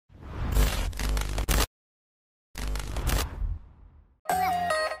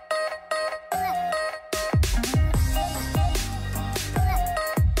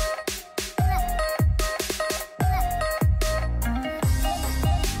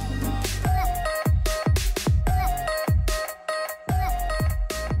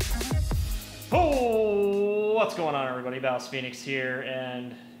What's going on, everybody? BouseFeenux here,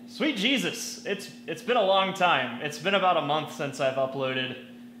 and sweet Jesus, it's been a long time. It's been about a month since I've uploaded,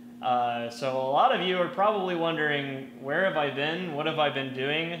 so a lot of you are probably wondering, where have I been? What have I been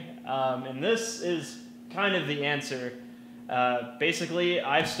doing? And this is kind of the answer. Basically,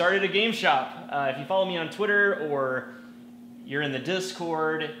 I've started a game shop. If you follow me on Twitter or you're in the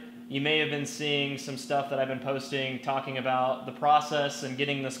Discord, you may have been seeing some stuff that I've been posting talking about the process and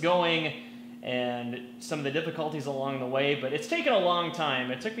getting this going and some of the difficulties along the way, but it's taken a long time.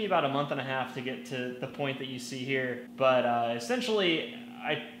 It took me about a month and a half to get to the point that you see here, but essentially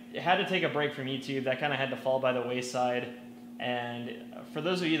I had to take a break from YouTube. That kind of had to fall by the wayside, and for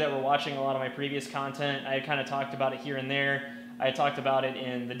those of you that were watching a lot of my previous content, I kind of talked about it here and there. I talked about it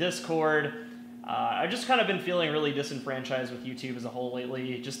in the Discord. I've just kind of been feeling really disenfranchised with YouTube as a whole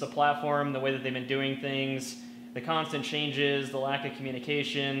lately. Just the platform, the way that they've been doing things, the constant changes, the lack of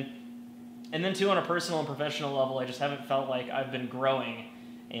communication. And then too, on a personal and professional level, I just haven't felt like I've been growing.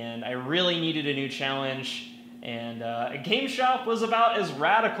 And I really needed a new challenge. And a game shop was about as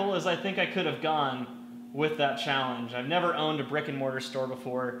radical as I think I could have gone with that challenge. I've never owned a brick and mortar store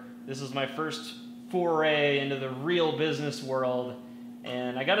before. This is my first foray into the real business world.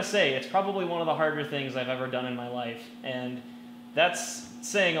 And I gotta say, it's probably one of the harder things I've ever done in my life. And that's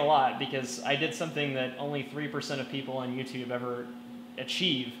saying a lot, because I did something that only 3% of people on YouTube ever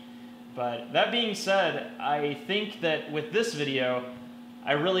achieve. But that being said, I think that with this video,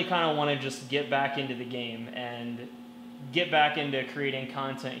 I really kind of want to just get back into the game and get back into creating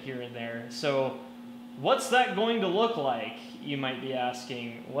content here and there. So what's that going to look like, you might be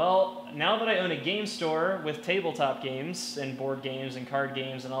asking? Well, now that I own a game store with tabletop games and board games and card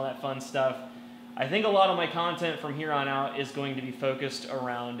games and all that fun stuff, I think a lot of my content from here on out is going to be focused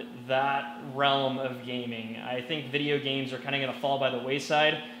around that realm of gaming. I think video games are kind of going to fall by the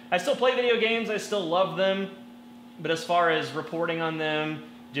wayside. I still play video games, I still love them, but as far as reporting on them,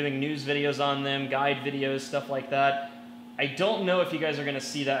 doing news videos on them, guide videos, stuff like that, I don't know if you guys are going to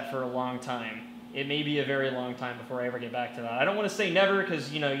see that for a long time. It may be a very long time before I ever get back to that. I don't want to say never,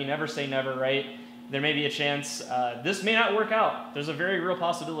 because you never say never, right? There may be a chance this may not work out. There's a very real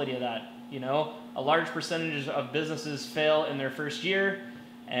possibility of that. A large percentage of businesses fail in their first year,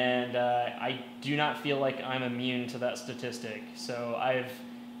 and I do not feel like I'm immune to that statistic. So I've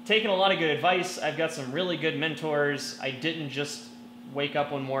taken a lot of good advice. I've got some really good mentors. I didn't just wake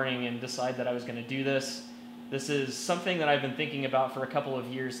up one morning and decide that I was going to do this. This is something that I've been thinking about for a couple of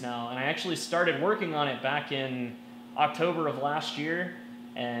years now, and I actually started working on it back in October of last year,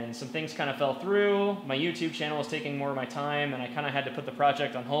 and some things kind of fell through. My YouTube channel was taking more of my time, and I kind of had to put the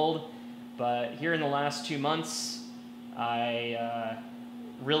project on hold. But here in the last 2 months, I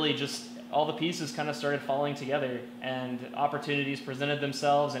really just, all the pieces kind of started falling together, and opportunities presented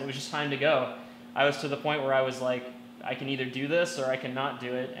themselves, and it was just time to go. I was to the point where I was like, I can either do this or I cannot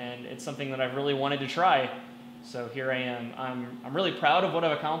do it, and it's something that I've really wanted to try. So here I am. I'm really proud of what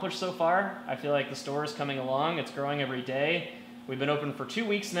I've accomplished so far. I feel like the store is coming along. It's growing every day. We've been open for 2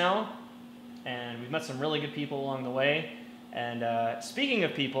 weeks now, and we've met some really good people along the way. And speaking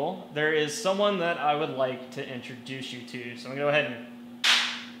of people, there is someone that I would like to introduce you to. So I'm going to go ahead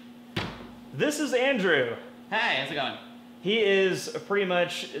and... This is Andrew. Hey, how's it going? He is pretty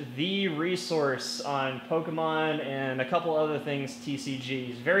much the resource on Pokemon and a couple other things TCG.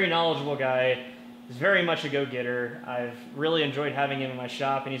 He's a very knowledgeable guy. He's very much a go-getter. I've really enjoyed having him in my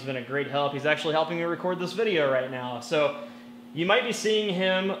shop, and he's been a great help. He's actually helping me record this video right now. So you might be seeing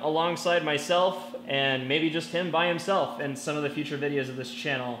him alongside myself, and maybe just him by himself in some of the future videos of this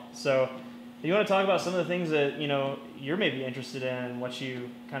channel. So you want to talk about some of the things that, you're maybe interested in and what you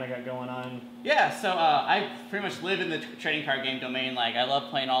kind of got going on? Yeah, so I pretty much live in the trading card game domain. Like, I love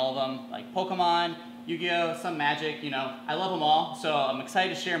playing all of them, like Pokemon, Yu-Gi-Oh!, some Magic, I love them all. So I'm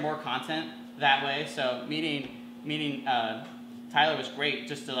excited to share more content that way. So meeting Tyler was great,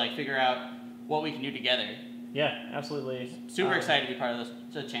 just to figure out what we can do together. Yeah, absolutely. Super excited to be part of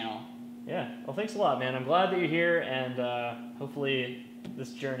the channel. Yeah, well, thanks a lot, man. I'm glad that you're here, and hopefully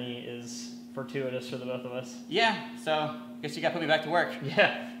this journey is fortuitous for the both of us. Yeah, so I guess you got to put me back to work.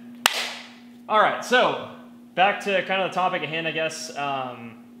 Yeah. All right, so back to kind of the topic at hand, I guess.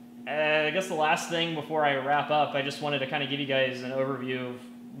 I guess the last thing before I wrap up, I just wanted to kind of give you guys an overview of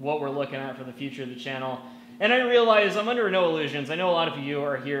what we're looking at for the future of the channel. And I realize I'm under no illusions. I know a lot of you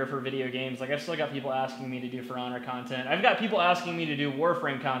are here for video games. I've still got people asking me to do For Honor content. I've got people asking me to do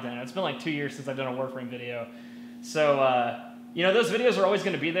Warframe content. It's been like 2 years since I've done a Warframe video. So you know, those videos are always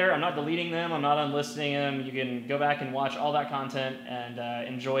going to be there. I'm not deleting them. I'm not unlisting them. You can go back and watch all that content and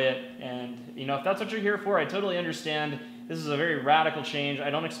enjoy it. And, you know, if that's what you're here for, I totally understand. This is a very radical change. I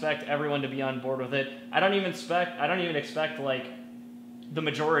don't expect everyone to be on board with it. I don't even expect like the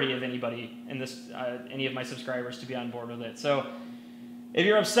majority of anybody in this, any of my subscribers to be on board with it. So if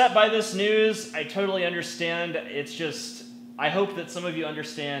you're upset by this news, I totally understand. It's just, I hope that some of you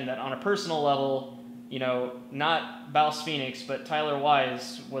understand that on a personal level, you know, not BouseFeenux, but Tyler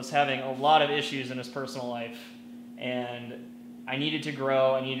Wise was having a lot of issues in his personal life, and I needed to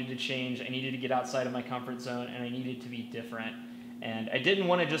grow, I needed to change, I needed to get outside of my comfort zone, and I needed to be different. And I didn't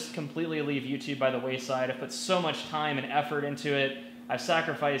want to just completely leave YouTube by the wayside. I put so much time and effort into it. I've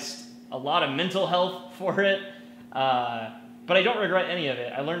sacrificed a lot of mental health for it, but I don't regret any of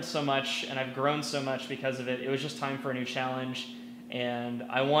it. I learned so much, and I've grown so much because of it. It was just time for a new challenge, and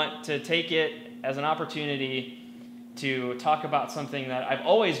I want to take it as an opportunity to talk about something that I've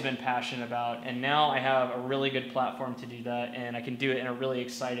always been passionate about, and now I have a really good platform to do that, and I can do it in a really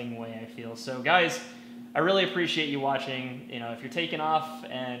exciting way, I feel. So guys, I really appreciate you watching. You know, if you're taking off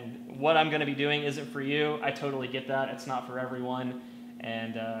and what I'm going to be doing isn't for you, I totally get that. It's not for everyone.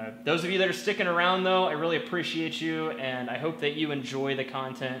 And those of you that are sticking around, though, I really appreciate you, and I hope that you enjoy the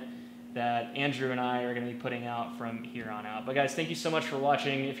content that Andrew and I are going to be putting out from here on out. But guys, thank you so much for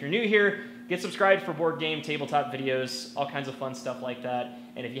watching. If you're new here, get subscribed for board game, tabletop videos, all kinds of fun stuff like that.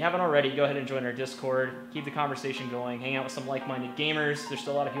 And if you haven't already, go ahead and join our Discord. Keep the conversation going. Hang out with some like-minded gamers. There's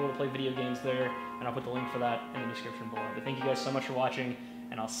still a lot of people that play video games there, and I'll put the link for that in the description below. But thank you guys so much for watching,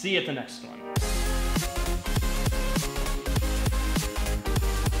 and I'll see you at the next one.